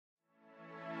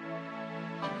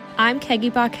I'm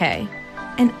Kegi Baquet.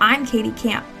 And I'm Katie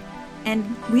Camp. And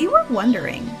we were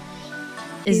wondering,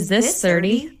 Is this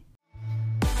 30?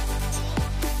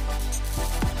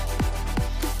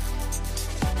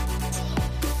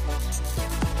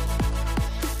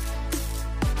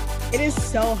 It is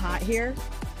so hot here.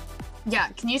 Yeah,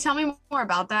 can you tell me more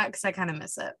about that? Because I kind of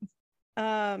miss it.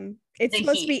 It's The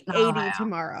supposed to be heat in 80 Ohio.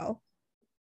 tomorrow.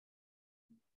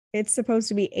 It's supposed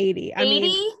to be 80.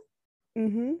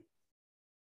 80?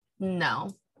 No.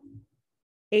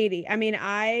 80. I mean,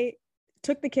 I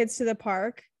took the kids to the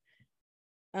park.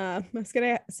 I was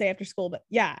gonna say after school, but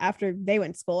yeah, after they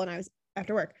went to school and I was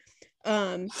after work.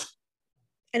 And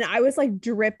I was like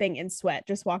dripping in sweat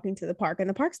just walking to the park. And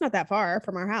the park's not that far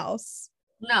from our house.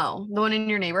 No. The one in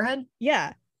your neighborhood?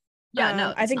 Yeah. Yeah,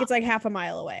 no. I think not. it's like half a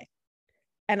mile away.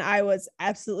 And I was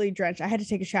absolutely drenched. I had to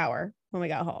take a shower when we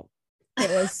got home.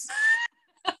 It was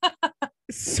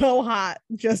so hot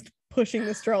just pushing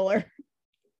the stroller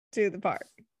to the park.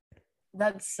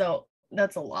 That's a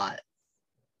lot.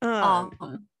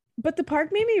 But the park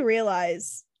made me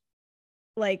realize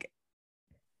like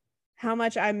how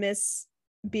much I miss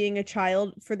being a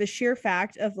child for the sheer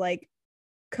fact of like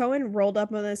Cohen rolled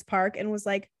up in this park and was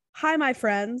like, "Hi, my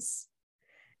friends."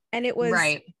 And it was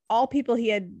right. all people he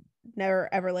had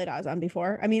never ever laid eyes on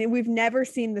before. I mean, we've never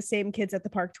seen the same kids at the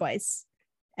park twice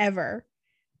ever.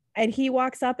 And he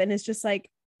walks up and is just like,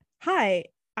 "Hi,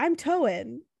 I'm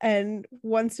Cohen," and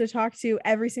wants to talk to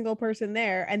every single person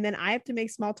there. And then I have to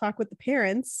make small talk with the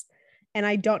parents, and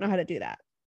I don't know how to do that.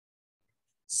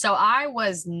 So I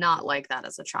was not like that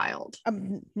as a child.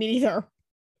 Me neither.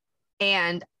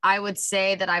 And I would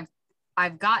say that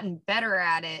I've gotten better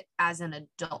at it as an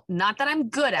adult. Not that I'm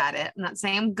good at it. I'm not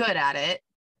saying I'm good at it.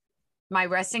 My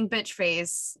resting bitch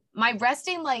face, my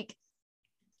resting, like,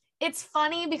 it's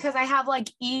funny because I have like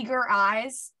eager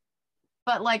eyes,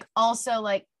 but like also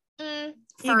like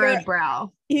furrowed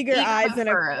brow. Eager eyes and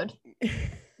furrowed.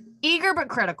 Eager but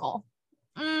critical.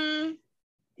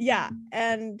 Yeah,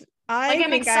 and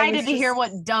I'm excited to hear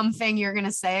what dumb thing you're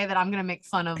gonna say that I'm gonna make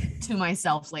fun of to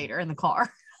myself later in the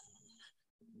car.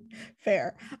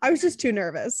 Fair. I was just too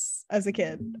nervous as a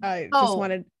kid. I just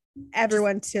wanted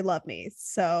everyone to love me.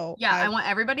 So yeah, I want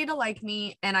everybody to like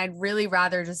me, and I'd really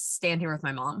rather just stand here with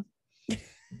my mom.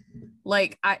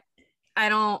 Like I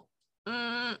don't.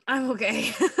 I'm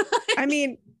okay. I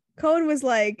mean, Cohen was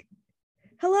like,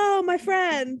 "Hello, my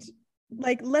friend.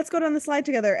 Like, let's go down the slide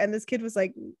together." And this kid was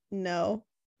like, "No,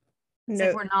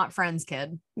 like, we're not friends,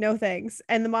 kid. No, thanks."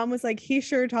 And the mom was like, "He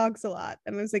sure talks a lot."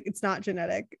 And I was like, "It's not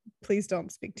genetic. Please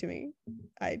don't speak to me.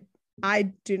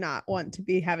 I do not want to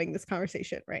be having this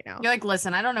conversation right now." You're like,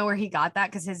 "Listen, I don't know where he got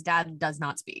that because his dad does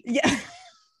not speak." Yeah.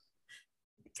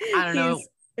 I don't know.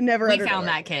 Never we found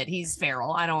that kid. He's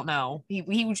feral. I don't know.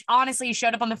 He honestly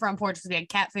showed up on the front porch because we had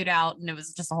cat food out and it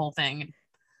was just a whole thing.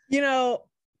 You know,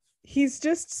 he's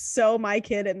just so my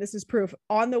kid, and this is proof.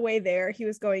 On the way there, he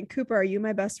was going, "Cooper, are you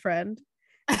my best friend?"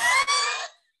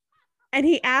 And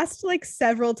he asked like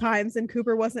several times, and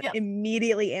Cooper wasn't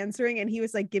immediately answering. And he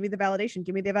was like, "Give me the validation.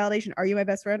 Give me the validation. Are you my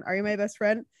best friend? Are you my best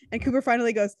friend?" And Cooper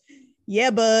finally goes,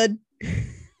 "Yeah, bud."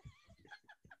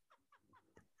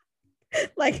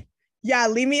 Like, yeah,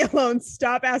 leave me alone.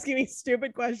 Stop asking me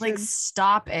stupid questions. Like,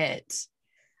 stop it.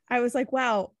 I was like,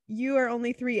 wow, you are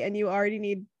only 3 and you already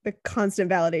need the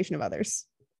constant validation of others.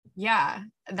 Yeah,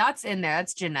 that's in there.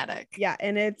 That's genetic. Yeah,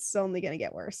 and it's only going to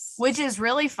get worse. Which is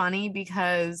really funny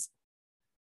because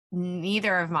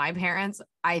neither of my parents,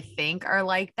 I think, are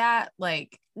like that.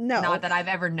 Like, no, not that I've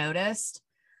ever noticed.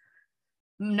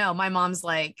 No, my mom's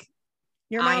like,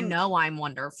 I know I'm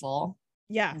wonderful.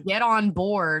 Yeah. Get on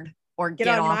board or get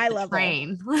on my level.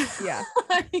 Train. Yeah.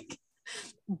 Like,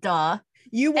 duh.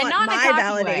 You want my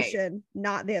validation,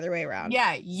 not the other way around.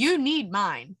 Yeah, you need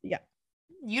mine. Yeah.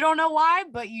 You don't know why,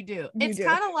 but you do. It's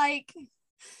kind of like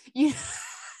you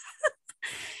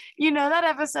know that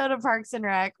episode of Parks and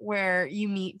Rec where you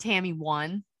meet Tammy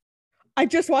 1? I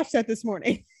just watched that this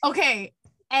morning. Okay.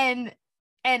 And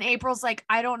April's like,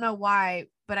 "I don't know why,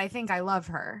 but I think I love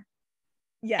her."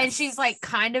 Yeah. And she's like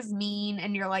kind of mean,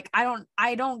 and you're like,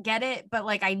 I don't get it, but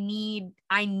like I need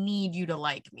you to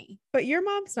like me. But your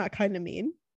mom's not kind of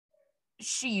mean.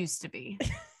 She used to be.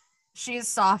 She is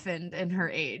softened in her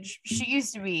age. She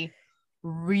used to be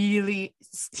really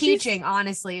teaching,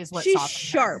 honestly, is what she's softened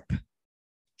sharp. Her.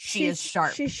 She is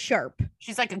sharp. She's sharp.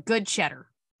 She's like a good cheddar.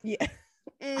 Yeah.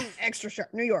 Extra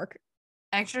sharp. New York.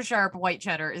 Extra sharp white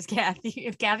cheddar is Kathy.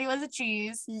 If Kathy was a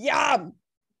cheese. Yum.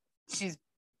 She's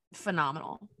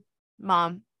phenomenal.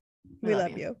 Mom, we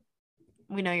love you.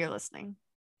 We know you're listening.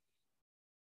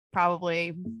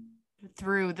 Probably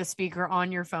through the speaker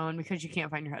on your phone because you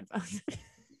can't find your headphones.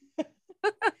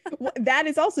 That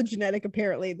is also genetic,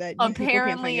 apparently, that you people can't find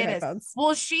Apparently your it is. headphones.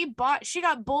 Well, she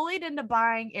got bullied into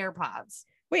buying AirPods.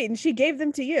 Wait, and she gave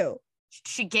them to you.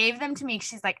 She gave them to me.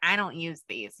 She's like, I don't use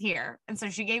these here. And so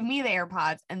she gave me the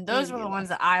AirPods, and those were the ones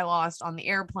that I lost on the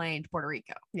airplane to Puerto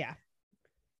Rico. Yeah.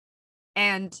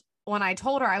 And when I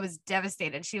told her, I was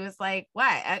devastated. She was like,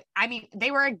 what? I mean,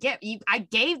 they were a gift. I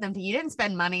gave them to you. You didn't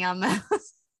spend money on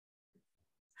those.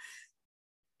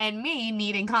 And me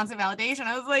needing constant validation,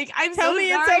 I was like, Tell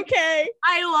me sorry. it's okay.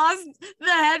 I lost the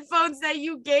headphones that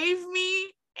you gave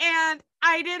me, and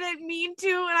I didn't mean to,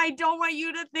 and I don't want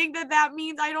you to think that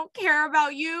means I don't care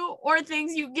about you or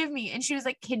things you give me. And she was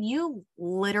like, can you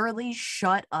literally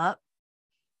shut up?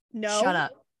 No. Shut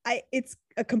up. It's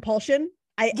a compulsion.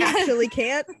 I actually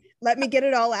can't. Let me get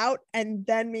it all out, and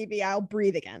then maybe I'll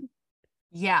breathe again.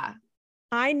 Yeah.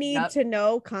 I need to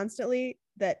know constantly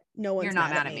that no one's You're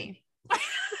not mad at me.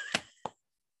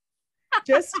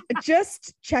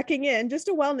 just checking in, just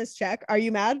a wellness check. Are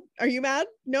you mad?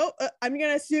 No, I'm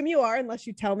gonna assume you are unless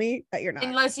you tell me that you're not.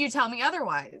 Unless you tell me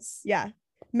otherwise. Yeah.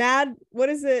 Mad. What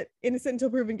is it? Innocent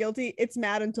until proven guilty. It's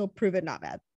mad until proven not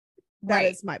mad. That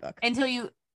is my book. Until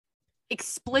you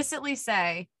explicitly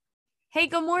say, hey,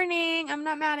 good morning, I'm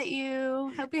not mad at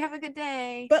you, hope you have a good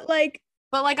day. But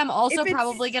I'm also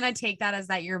probably gonna take that as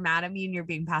that you're mad at me and you're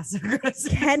being passive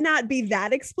aggressive. Cannot be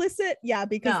that explicit. Yeah,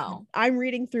 because I'm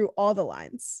reading through all the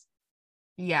lines.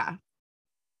 Yeah.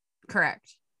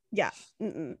 Correct. Yeah.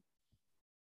 Mm-mm.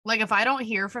 Like if I don't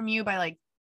hear from you by like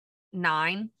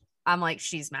 9, I'm like,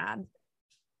 she's mad.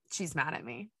 She's mad at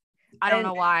me. I don't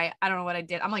know why. I don't know what I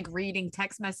did. I'm like reading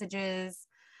text messages.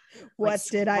 What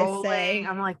did I say?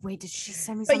 I'm like, wait, did she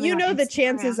send me something? But you know, the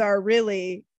chances are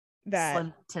really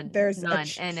that there's none,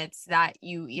 and it's that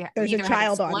there's either a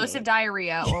child have explosive on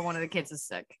diarrhea or one of the kids is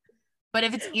sick. But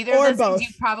if it's either or of those both,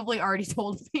 things, you've probably already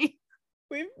told me.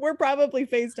 We're probably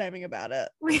FaceTiming about it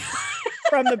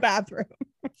from the bathroom.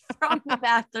 From the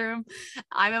bathroom,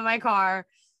 I'm in my car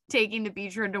taking the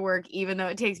beach road to work, even though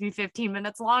it takes me 15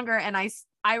 minutes longer, and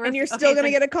and you're still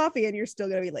gonna get a coffee, and you're still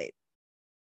gonna be late.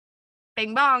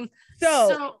 Bing bong.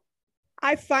 So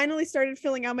I finally started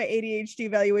filling out my ADHD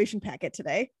evaluation packet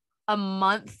today. A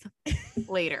month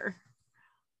later.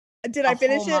 Did I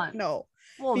finish it? Month. No.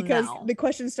 Well, because the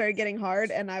questions started getting hard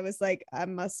and I was like, I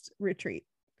must retreat.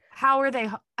 How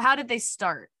did they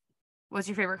start? What's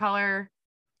your favorite color?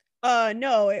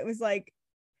 No, it was like,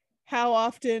 how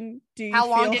often do you how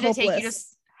long feel did hopeless? It take you to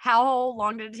how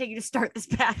long did it take you to start this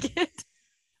packet?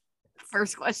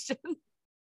 First question.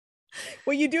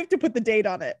 Well, you do have to put the date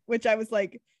on it, which I was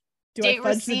like, do date I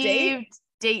fudge received,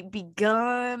 the date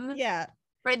begun? Yeah.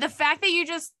 Right. The fact that you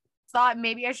just thought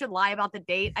maybe I should lie about the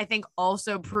date, I think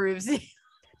also proves it.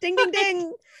 Ding, ding,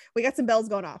 ding. We got some bells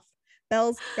going off.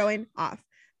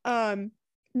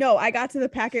 No, I got to the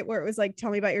packet where it was like,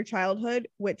 tell me about your childhood,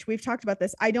 which we've talked about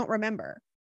this. I don't remember.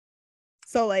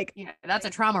 So like, yeah, that's a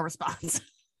trauma response.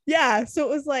 Yeah. So it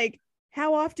was like,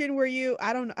 how often were you?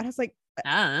 I don't know. I was like,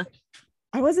 I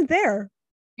wasn't there.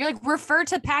 You're like, refer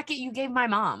to packet you gave my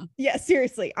mom. Yeah,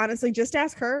 seriously. Honestly, just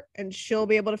ask her and she'll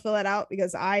be able to fill that out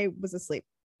because I was asleep.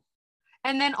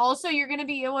 And then also you're going to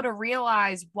be able to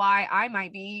realize why I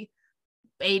might be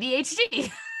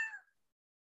ADHD.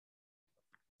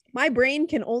 My brain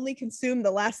can only consume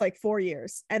the last like 4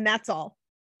 years, and that's all.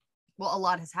 Well, a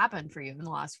lot has happened for you in the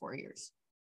last 4 years.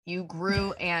 You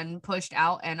grew and pushed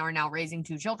out and are now raising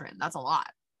 2 children. That's a lot.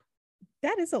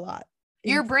 That is a lot.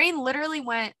 Your brain literally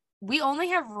went, we only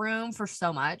have room for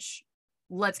so much.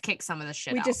 Let's kick some of this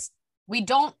shit out. We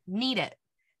don't need it.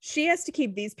 She has to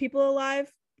keep these people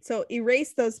alive. So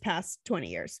erase those past 20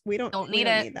 years. We don't need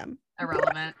them.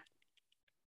 Irrelevant.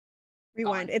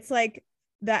 Rewind. It's like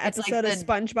that episode of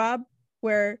SpongeBob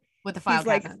where with the file he's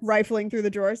like rifling through the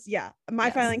drawers. Yeah.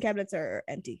 My filing cabinets are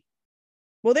empty.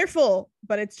 Well, they're full,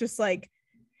 but it's just like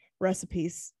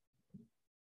recipes.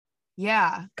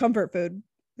 Yeah. Comfort food.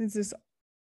 It's just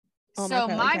so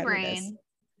my brain,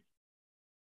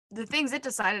 the things it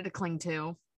decided to cling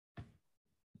to.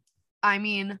 I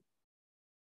mean,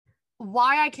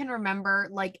 why I can remember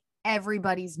like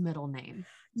everybody's middle name.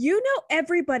 You know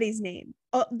everybody's name.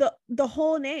 The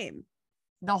whole name.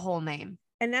 The whole name.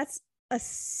 And that's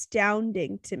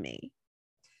astounding to me.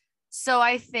 So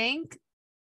I think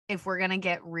if we're going to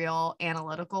get real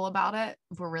analytical about it,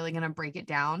 if we're really going to break it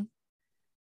down,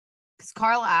 because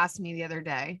Carla asked me the other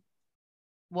day,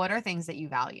 what are things that you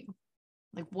value?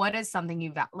 Like, what is something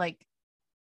you like?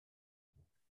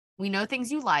 We know things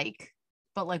you like,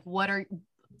 but like, what are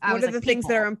the things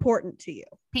that are important to you?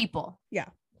 People. Yeah.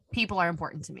 People are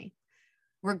important to me,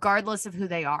 regardless of who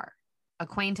they are.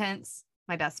 Acquaintance,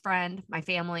 my best friend, my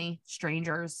family,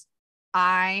 strangers.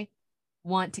 I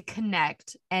want to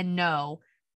connect and know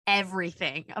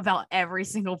everything about every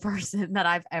single person that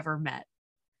I've ever met.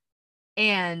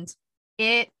 And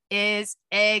it is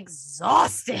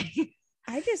exhausting.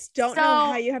 I just don't know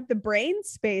how you have the brain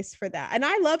space for that. And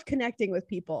I love connecting with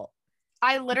people.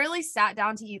 I literally sat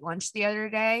down to eat lunch the other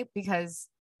day because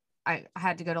I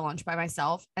had to go to lunch by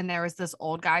myself. And there was this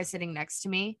old guy sitting next to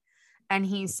me. And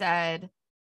he said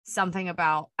something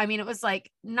about, I mean, it was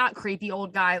like not creepy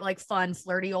old guy, like fun,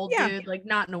 flirty old dude, like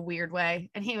not in a weird way.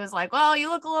 And he was like, well, you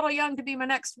look a little young to be my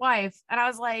next wife. And I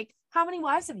was like, how many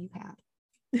wives have you had?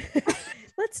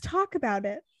 Let's talk about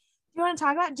it. You want to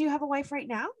talk about it? Do you have a wife right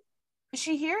now? Is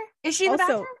she here? Is she in the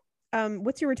bathroom?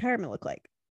 What's your retirement look like?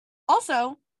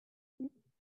 Also,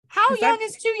 how young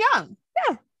is too young?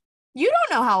 Yeah. You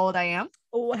don't know how old I am.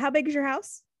 Oh, how big is your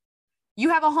house? You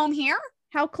have a home here?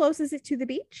 How close is it to the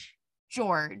beach?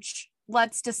 George,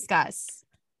 let's discuss.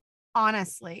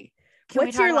 Honestly.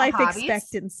 What's your life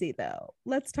expectancy, though?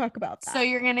 Let's talk about that. So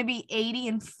you're going to be 80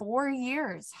 in 4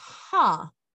 years. Huh.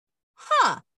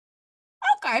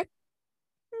 Okay.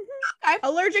 Okay.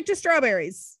 Allergic to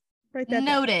strawberries. Right there.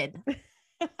 Noted.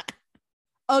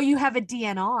 Oh, you have a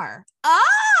DNR.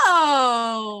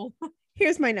 Oh.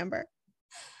 Here's my number.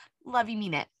 Love you,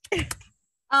 mean it. Say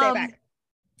it back.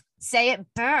 Say it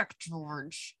back,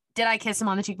 George. Did I kiss him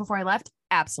on the cheek before I left?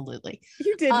 Absolutely.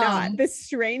 You did not. This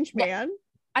strange man.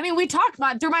 I mean, we talked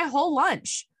about through my whole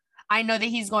lunch. I know that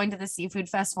he's going to the seafood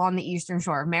festival on the Eastern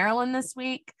Shore of Maryland this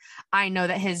week. I know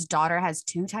that his daughter has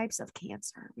 2 types of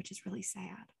cancer, which is really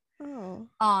sad.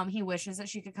 Oh. He wishes that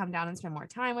she could come down and spend more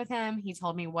time with him. He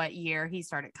told me what year he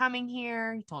started coming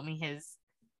here. He told me his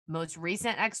most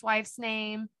recent ex-wife's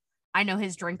name. I know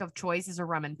his drink of choice is a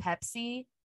rum and Pepsi.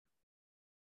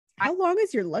 How long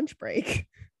is your lunch break?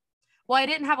 Well, I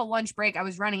didn't have a lunch break. I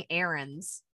was running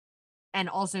errands and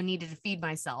also needed to feed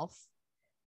myself.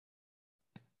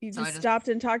 You just stopped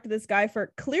and talked to this guy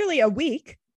for clearly a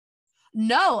week.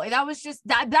 No, that was just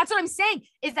that's what I'm saying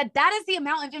is that is the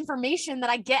amount of information that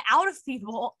I get out of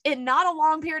people in not a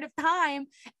long period of time.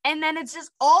 And then it's just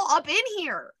all up in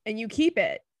here. And you keep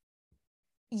it.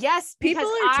 Yes. People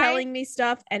are telling me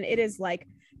stuff and it is like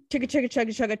chugga, chugga, chugga,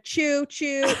 chugga, chew,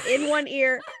 chew in one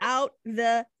ear, out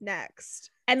the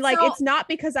next. And like, it's not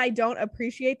because I don't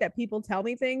appreciate that people tell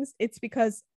me things. It's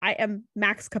because I am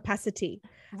max capacity.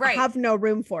 Right. I have no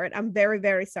room for it. I'm very,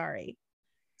 very sorry.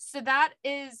 So that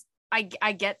is, I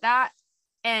get that.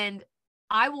 And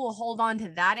I will hold on to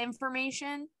that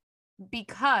information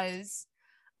because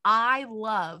I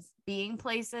love being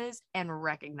places and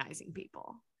recognizing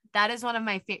people. That is one of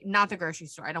my favorite, not the grocery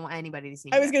store. I don't want anybody to see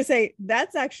me. I was going to say,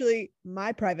 that's actually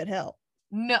my private hell.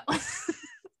 No.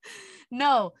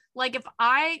 No, like if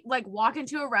I like walk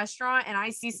into a restaurant and I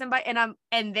see somebody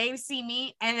and they see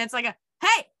me and it's like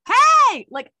hey,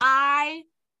 like I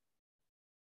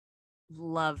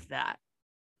love that.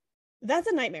 That's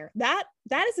a nightmare. That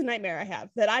is a nightmare I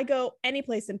have, that I go any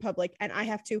place in public and I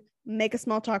have to make a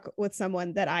small talk with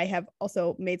someone that I have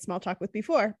also made small talk with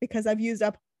before because I've used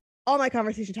up all my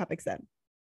conversation topics then.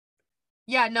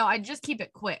 Yeah, no, I just keep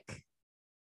it quick.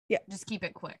 Yeah. Just keep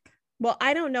it quick. Well,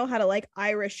 I don't know how to like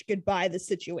Irish goodbye the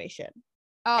situation.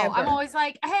 Oh, ever. I'm always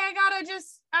like, hey, I gotta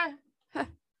just.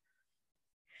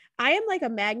 I am like a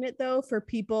magnet though for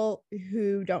people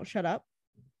who don't shut up.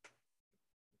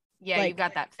 Yeah, like, you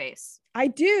got that face. I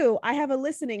do. I have a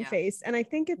listening face, and I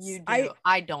think it's. You do.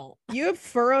 I don't. You have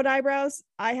furrowed eyebrows.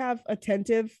 I have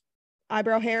attentive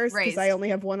eyebrow hairs because I only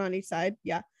have one on each side.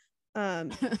 Yeah.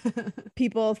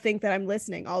 People think that I'm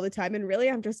listening all the time, and really,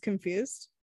 I'm just confused.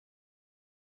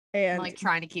 And I'm like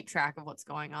trying to keep track of what's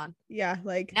going on. Yeah,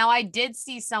 like now I did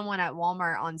see someone at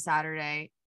Walmart on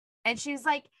Saturday and she was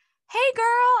like, hey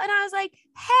girl. And I was like,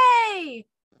 hey,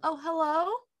 oh, hello.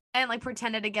 And like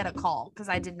pretended to get a call because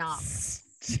I did not.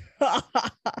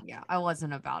 Yeah, I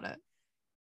wasn't about it.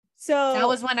 So that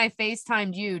was when I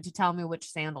FaceTimed you to tell me which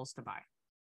sandals to buy.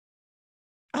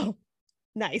 Oh,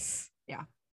 nice. Yeah.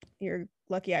 You're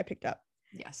lucky I picked up.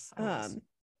 Yes.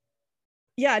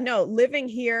 Yeah, no, living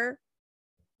here.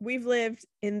 We've lived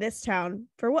in this town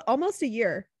for almost a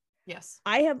year. Yes.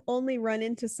 I have only run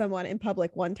into someone in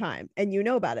public one time, and you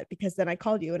know about it because then I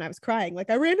called you and I was crying.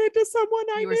 Like I ran into someone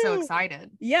I knew. You were so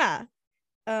excited. Yeah.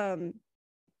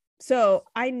 So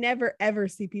I never ever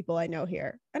see people I know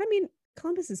here. And I mean,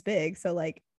 Columbus is big, so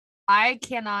like I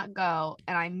cannot go,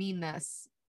 and I mean this.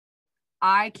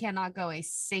 I cannot go a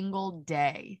single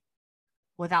day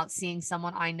without seeing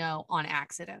someone I know on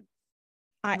accident.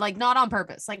 Like not on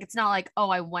purpose. Like it's not like,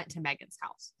 oh, I went to Megan's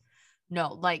house.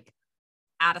 No, like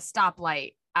at a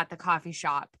stoplight, at the coffee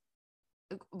shop,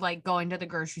 like going to the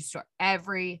grocery store.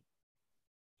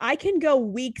 I can go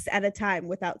weeks at a time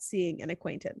without seeing an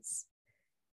acquaintance.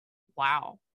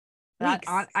 Wow. That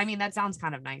Weeks. I mean, that sounds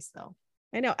kind of nice though.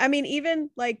 I know. I mean, even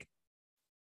like,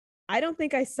 I don't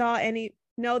think I saw any.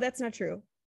 No, that's not true.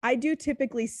 I do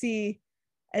typically see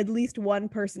at least one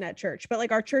person at church, but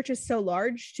like our church is so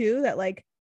large too that like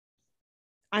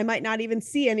I might not even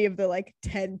see any of the like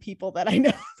 10 people that I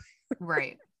know.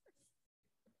 Right.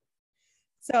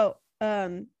 So,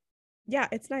 yeah,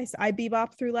 it's nice. I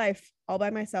bebop through life all by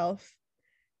myself.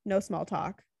 No small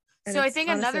talk. And So I it's think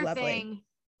honestly another lovely. thing,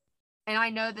 and I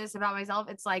know this about myself,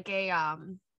 it's like a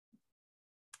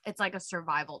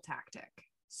survival tactic.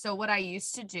 So what I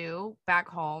used to do back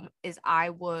home is I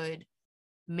would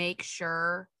make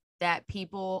sure that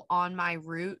people on my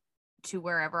route to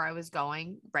wherever I was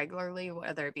going regularly,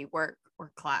 whether it be work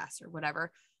or class or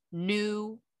whatever,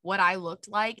 knew what I looked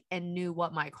like and knew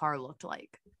what my car looked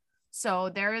like. So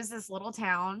there is this little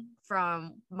town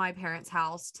from my parents'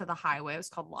 house to the highway. It was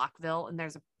called Lockville, and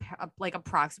there's like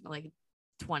approximately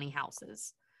 20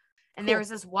 houses. And there Cool. was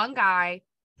this one guy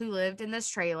who lived in this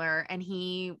trailer, and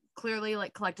he clearly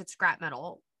like collected scrap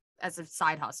metal as a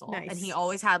side hustle. Nice. And he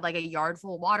always had like a yard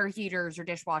full of water heaters or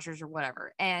dishwashers or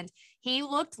whatever. And he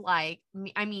looked like,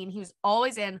 I mean, he was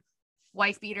always in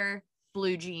wife beater,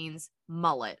 blue jeans,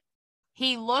 mullet.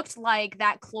 He looked like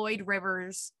that Cloyd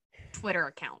Rivers Twitter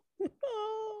account.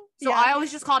 So Yeah. I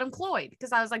always just called him Cloyd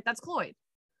because I was like, that's Cloyd,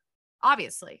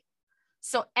 obviously.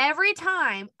 So every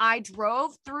time I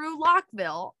drove through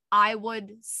Lockville, I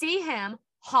would see him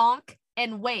honk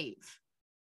and wave.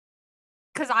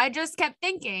 Because I just kept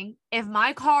thinking, if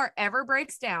my car ever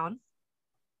breaks down,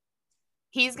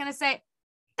 he's going to say,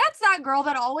 that's that girl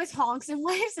that always honks and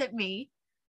waves at me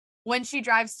when she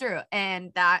drives through.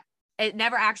 And that it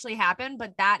never actually happened,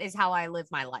 but that is how I live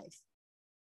my life.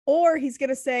 Or he's going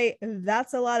to say,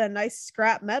 that's a lot of nice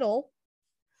scrap metal.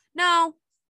 No,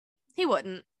 he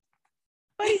wouldn't.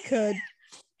 But he could.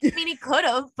 I mean, he could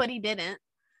have, but he didn't.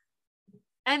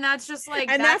 And that's just like,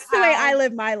 And that's the way I how-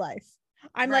 live my life.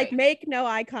 I'm like, Right. make no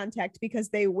eye contact because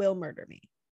they will murder me.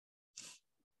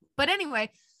 But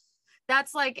anyway,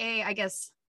 that's like a, I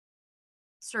guess,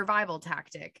 survival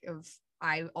tactic of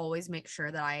I always make sure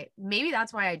that maybe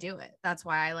that's why I do it. That's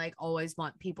why I like always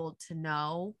want people to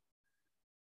know.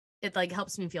 It like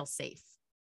helps me feel safe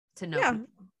to know. Yeah.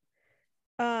 people.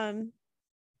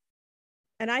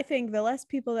 And I think the less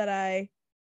people that I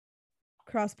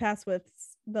cross paths with,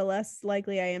 the less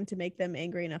likely I am to make them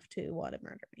angry enough to want to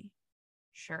murder me.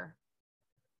 Sure.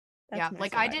 That's Yeah. my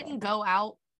Like I survival. didn't go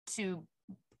out to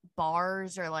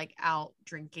bars or like out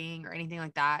drinking or anything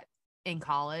like that in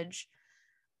college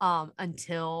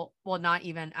until, well, not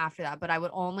even after that, but I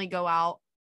would only go out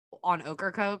on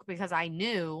Ocracoke because I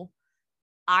knew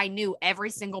every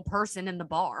single person in the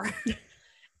bar.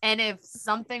 And if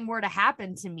something were to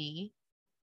happen to me,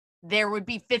 there would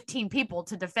be 15 people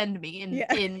to defend me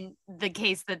in the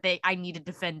case that I needed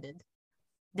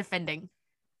defending.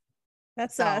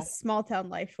 That's So- a small town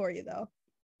life for you, though.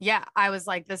 Yeah, I was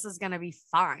like, this is going to be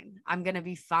fine. I'm going to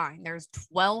be fine. There's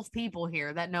 12 people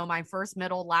here that know my first,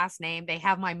 middle, last name. They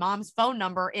have my mom's phone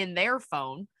number in their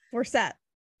phone. We're set.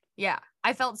 Yeah,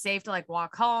 I felt safe to like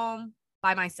walk home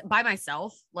by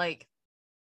myself, like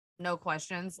no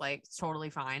questions, like it's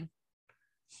totally fine.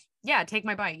 Yeah, take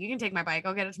my bike. You can take my bike.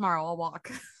 I'll get it tomorrow. I'll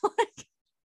walk. Like,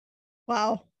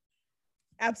 Wow.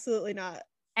 Absolutely not.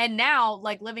 and now,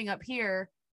 like living up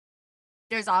here,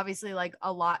 there's obviously like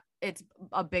a lot. It's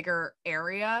a bigger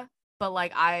area, but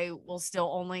like I will still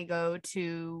only go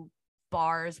to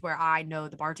bars where I know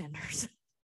the bartenders.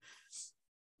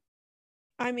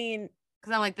 I mean,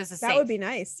 Because I'm like, this is that safe. would be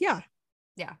nice. Yeah.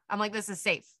 Yeah, I'm like, this is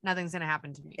safe. Nothing's gonna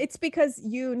happen to me. It's because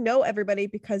you know everybody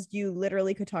because you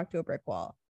literally could talk to a brick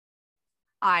wall.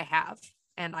 I have,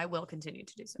 and I will continue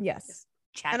to do so. Yes.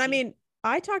 Chatty, And I mean,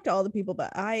 I talk to all the people,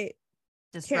 but I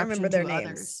can't remember disruption their to names.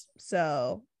 others.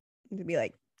 So to be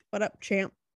like, what up,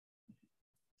 champ?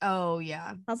 Oh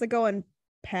yeah. How's it going,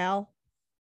 pal?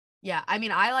 Yeah, I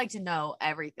mean, I like to know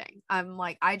everything. I'm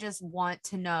like, I just want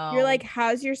to know. You're like,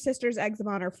 how's your sister's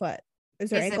eczema on her foot? Is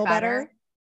her is it ankle better?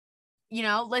 You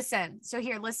know, listen. So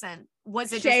here, listen.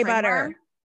 Was it Shea just butter. ringworm?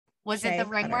 Was it Shea the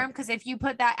butter. ringworm? Because if you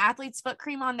put that athlete's foot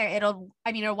cream on there, it'll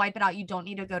wipe it out. You don't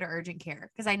need to go to urgent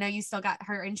care because I know you still got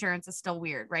her insurance is still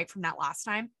weird, right? From that last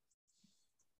time.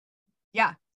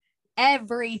 Yeah.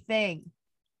 Everything.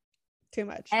 Too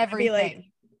much. I'd be Everything. like,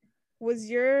 was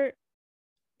your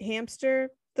hamster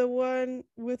the one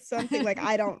with something? Like,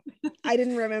 I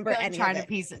didn't remember Like any trying of to it.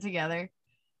 piece it together.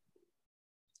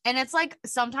 And it's like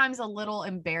sometimes a little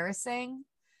embarrassing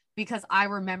because I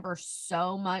remember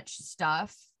so much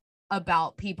stuff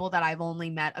about people that I've only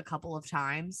met a couple of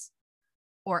times.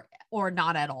 or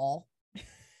not at all.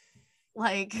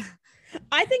 Like,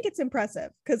 I think it's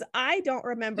impressive because I don't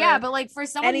remember. yeah, but like for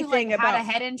someone who like anything had a about-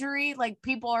 head injury, like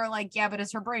people are like, yeah, but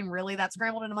is her brain really that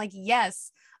scrambled? And I'm like,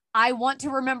 yes, I want to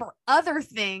remember other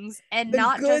things and the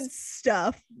not good just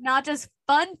stuff. not just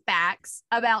fun facts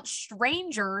about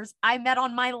strangers I met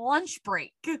on my lunch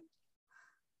break.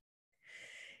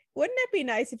 Wouldn't it be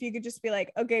nice if you could just be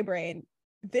like, okay, brain,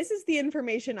 this is the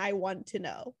information I want to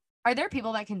know? Are there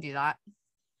people that can do that?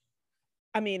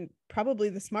 I mean, probably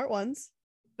the smart ones.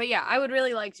 But yeah, I would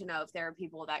really like to know if there are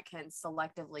people that can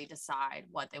selectively decide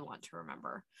what they want to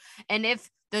remember. And if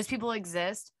those people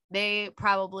exist, they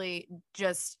probably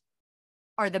just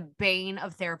are the bane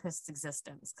of therapists'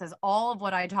 existence. Because all of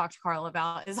what I talked to Carl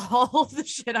about is all of the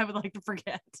shit I would like to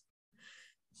forget.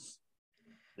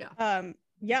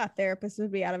 Yeah, therapists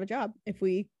would be out of a job if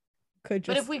we could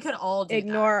just But if we could all do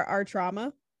ignore our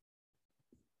trauma.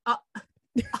 Uh,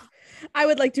 I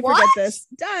would like to forget what? this.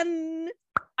 Done.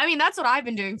 I mean, that's what I've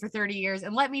been doing for 30 years.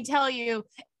 And let me tell you,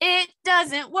 it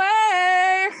doesn't work.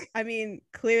 I mean,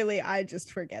 clearly I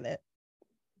just forget it.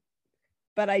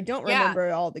 But I don't Yeah.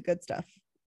 remember all the good stuff.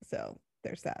 So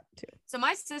there's that too. So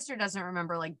my sister doesn't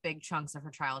remember like big chunks of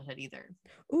her childhood either.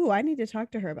 Ooh, I need to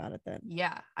talk to her about it then.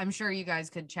 Yeah, I'm sure you guys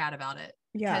could chat about it.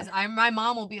 Yeah. Because my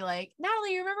mom will be like,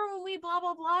 Natalie, you remember when we blah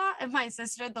blah blah? And my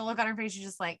sister, the look on her face is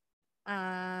just like,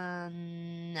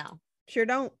 no, Sure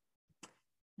don't.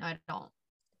 I don't.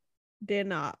 Did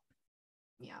not.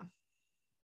 Yeah.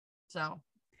 So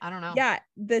I don't know. Yeah,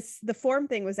 the form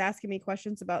thing was asking me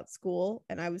questions about school,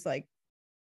 and I was like,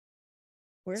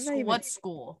 where did I even... What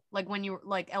school? Like when you were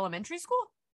like elementary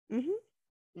school? Mhm.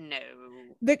 No.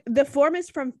 The form is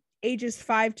from ages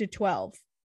 5 to 12.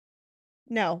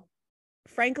 No,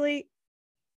 frankly,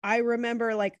 I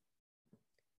remember like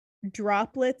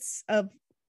droplets of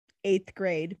 8th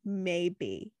grade,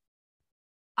 maybe.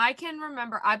 I can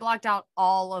remember I blocked out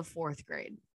all of 4th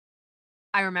grade.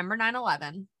 I remember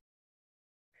 9/11.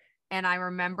 And I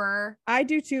remember I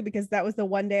do too, because that was the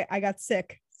one day I got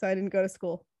sick, so I didn't go to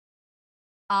school.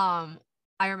 I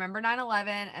remember 9/11,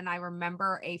 and I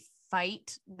remember a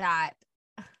fight that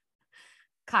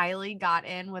Kylie got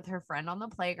in with her friend on the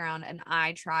playground, and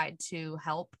I tried to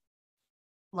help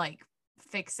like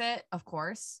fix it, of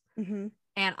course. Mm-hmm.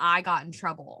 And I got in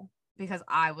trouble because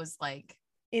I was like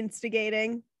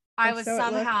Instigating. I Or was so it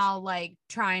somehow like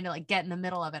trying to like get in the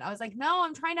middle of it. I was like, no,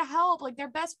 I'm trying to help. Like they're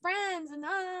best friends. And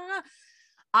I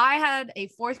had a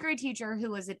 4th grade teacher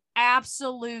who was an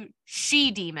absolute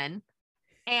she demon.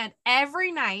 And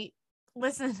every night,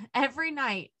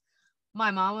 my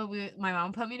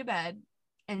mom put me to bed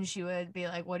and she would be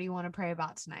like, what do you want to pray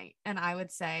about tonight? And I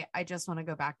would say, I just want to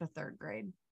go back to 3rd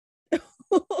grade.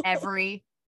 Every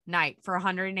night for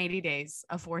 180 days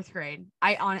of 4th grade.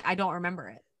 I don't remember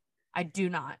it. I do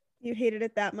not. You hated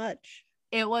it that much.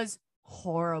 It was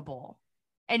horrible.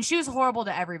 And she was horrible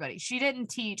to everybody. She didn't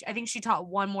teach. I think she taught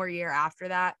one more year after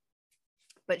that.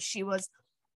 But she was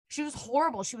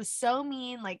horrible. She was so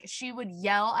mean. Like she would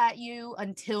yell at you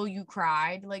until you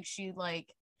cried. Like she like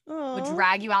would Aw.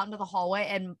 drag you out into the hallway.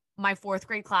 And my 4th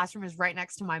grade classroom is right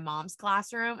next to my mom's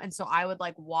classroom. And so I would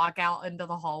like walk out into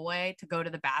the hallway to go to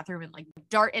the bathroom and like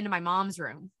dart into my mom's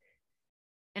room,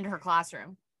 into her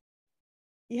classroom.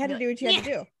 You had to do what you had to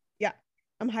do. Yeah,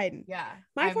 I'm hiding. Yeah.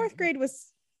 My 4th grade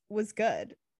was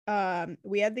good.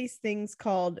 We had these things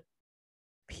called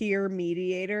peer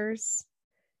mediators,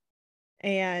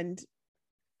 and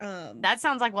that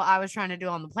sounds like what I was trying to do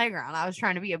on the playground. I was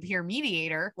trying to be a peer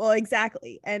mediator. well,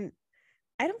 exactly. And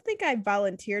I don't think I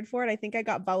volunteered for it. I think I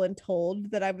got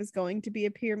voluntold that I was going to be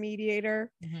a peer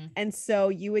mediator. Mm-hmm. And so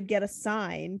you would get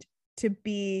assigned to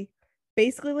be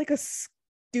basically like a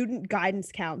student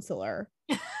guidance counselor.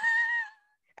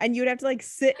 And you'd have to like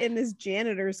sit in this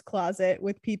janitor's closet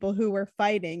with people who were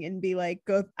fighting and be like,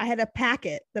 I had a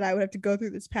packet that I would have to go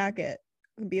through this packet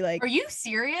and be like, Are you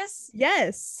serious?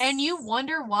 yes. And you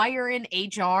wonder why you're in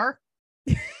HR?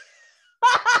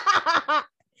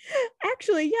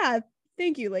 Actually, yeah.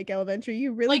 Thank you, Lake Elementary.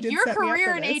 You really Like did your set me up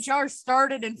career for in this. HR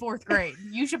started in 4th grade.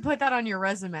 You should put that on your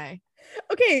resume.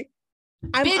 Okay.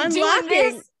 I'm Been doing unlocking.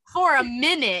 this for a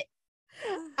minute.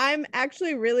 I'm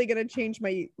actually really gonna change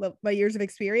my years of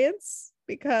experience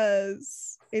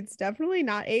because it's definitely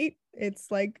not 8.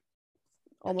 It's like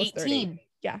almost 18. 30.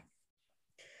 Yeah.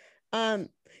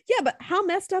 Yeah, but how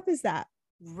messed up is that?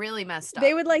 Really messed up.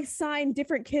 They would like sign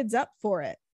different kids up for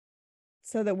it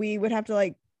so that we would have to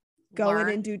like go in Learn.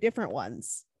 and do different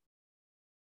ones.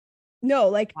 No,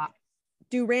 like Wow.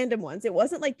 do random ones. It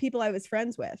wasn't like people I was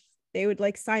friends with. They would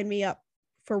like sign me up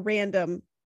for random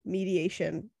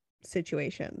mediation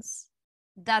situations.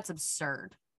 That's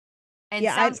absurd. And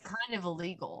Yeah, sounds kind of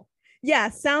illegal. Yeah,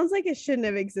 sounds like it shouldn't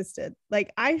have existed.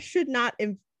 Like I should not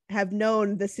have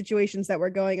known the situations that were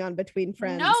going on between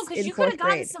friends. No, because you could have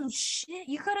gotten grade. some shit.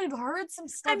 You could have heard some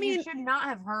stuff mean, you should not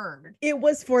have heard. It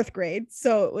was 4th grade,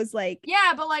 so it was like,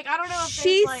 yeah, but like I don't know if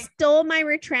she like stole my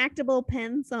retractable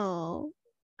pencil.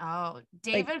 Oh,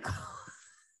 David.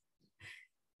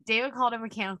 David called a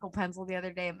mechanical pencil the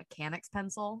other day a mechanic's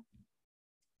pencil.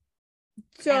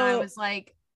 So and I was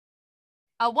like,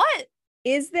 what?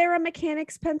 Is there a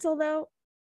mechanic's pencil though?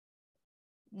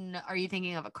 No, are you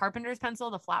thinking of a carpenter's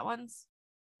pencil, the flat ones?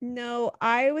 No,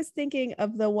 I was thinking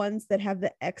of the ones that have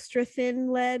the extra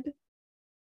thin lead.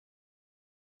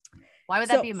 Why would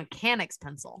that be a mechanic's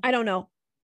pencil? I don't know.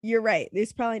 You're right.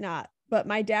 There's probably not. But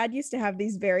my dad used to have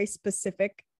these very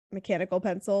specific mechanical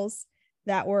pencils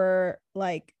that were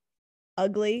like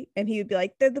ugly. And he would be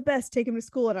like, they're the best. Take them to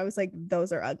school. And I was like,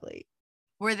 those are ugly.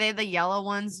 Were they the yellow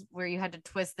ones where you had to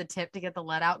twist the tip to get the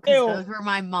lead out? Because those were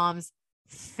my mom's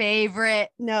favorite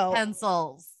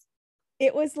pencils.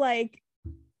 It was like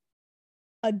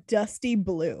a dusty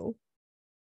blue.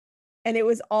 And it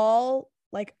was all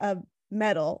like a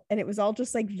metal. And it was all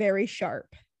just like very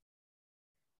sharp.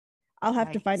 I'll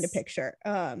have to find a picture.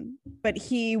 But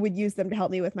he would use them to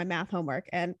help me with my math homework.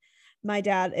 And my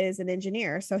dad is an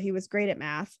engineer, so he was great at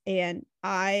math. And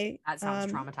that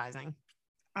sounds traumatizing.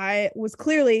 I was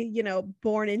clearly,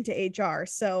 born into HR.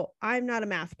 So I'm not a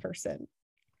math person.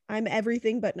 I'm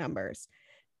everything but numbers.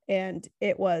 And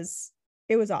it was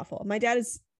awful. My dad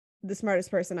is the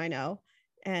smartest person I know.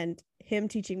 And him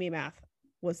teaching me math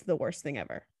was the worst thing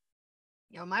ever.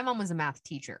 My mom was a math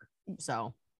teacher.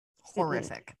 So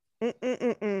horrific. Keep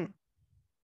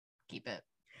it.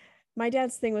 My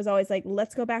dad's thing was always like,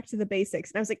 let's go back to the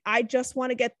basics. And I was like, I just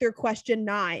want to get through question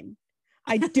 9.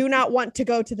 I do not want to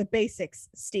go to the basics,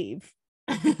 Steve.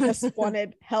 Just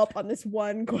wanted help on this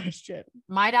one question.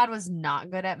 My dad was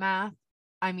not good at math.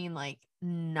 I mean, like,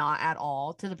 not at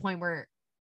all, to the point where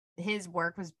his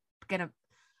work was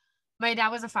my dad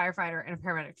was a firefighter and a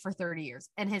paramedic for 30 years.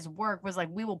 And his work was like,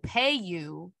 we will pay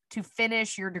you to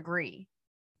finish your degree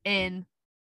in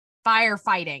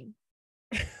firefighting.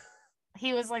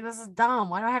 He was like, this is dumb.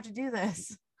 Why do I have to do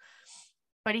this?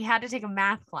 But he had to take a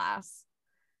math class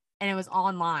and it was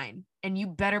online. And you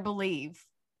better believe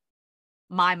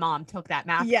my mom took that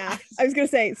math class. I was going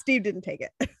to say, Steve didn't take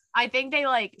it. I think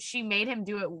she made him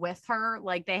do it with her.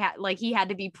 Like he had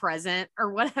to be present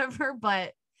or whatever,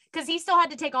 but because he still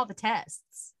had to take all the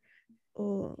tests.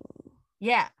 Oh.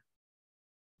 Yeah.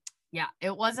 Yeah.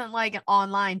 It wasn't like an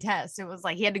online test. It was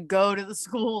like he had to go to the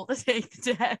school to take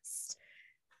the test.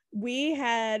 We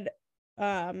had,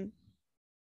 when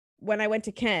I went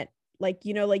to Kent,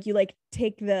 you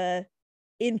take the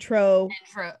intro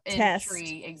test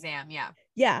entry exam. Yeah.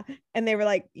 Yeah. And they were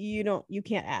like, you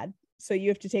can't add. So you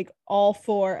have to take all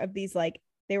 4 of these,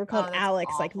 they were called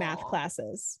Alex, math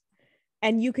classes.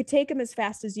 And you could take them as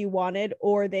fast as you wanted,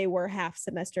 or they were half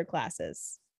semester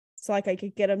classes. So I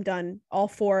could get them done, all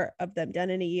 4 of them done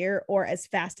in a year, or as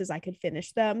fast as I could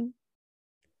finish them.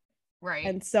 Right.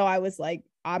 And so I was like,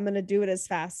 I'm going to do it as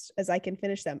fast as I can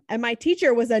finish them. And my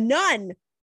teacher was a nun.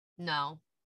 No.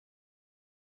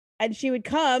 And she would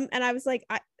come and I was like,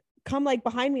 come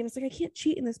behind me. And it's like, I can't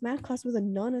cheat in this math class with a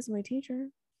nun as my teacher.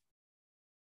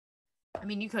 I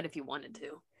mean, you could if you wanted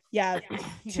to. Yeah.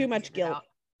 Too much guilt.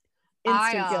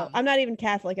 Instant guilt. I'm not even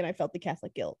Catholic and I felt the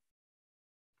Catholic guilt.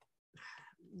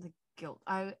 The guilt.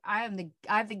 I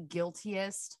have the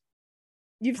guiltiest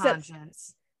You've conscience.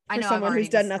 Said for I know someone who's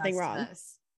done nothing wrong.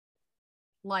 This.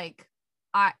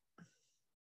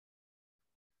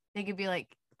 They could be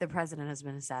like, the president has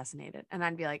been assassinated. And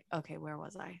I'd be like, okay, where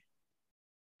was I?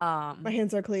 My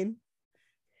hands are clean.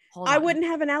 I wouldn't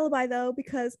have an alibi though,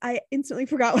 because I instantly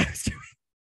forgot what I was doing.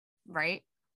 Right?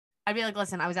 I'd be like,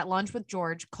 listen, I was at lunch with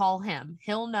George. Call him.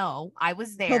 He'll know I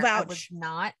was there. He'll vouch. I was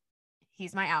not.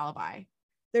 He's my alibi.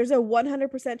 There's a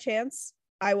 100% chance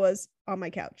I was on my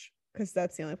couch, because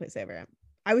that's the only place I ever am.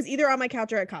 I was either on my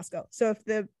couch or at Costco. So if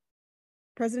the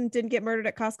president didn't get murdered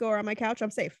at Costco or on my couch, I'm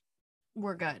safe.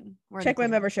 We're good. Check my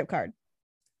membership card.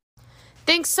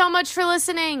 Thanks so much for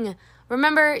listening.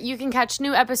 Remember, you can catch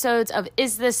new episodes of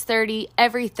Is This 30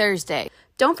 every Thursday.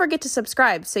 Don't forget to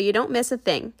subscribe so you don't miss a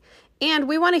thing. And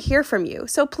we want to hear from you,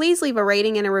 so please leave a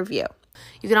rating and a review.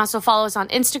 You can also follow us on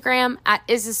Instagram at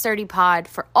Is This 30 Pod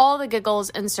for all the giggles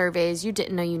and surveys you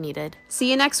didn't know you needed. See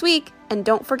you next week, and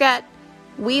don't forget,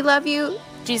 we love you.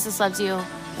 Jesus loves you.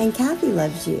 And Kathy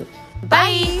loves you.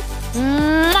 Bye.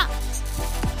 Mwah.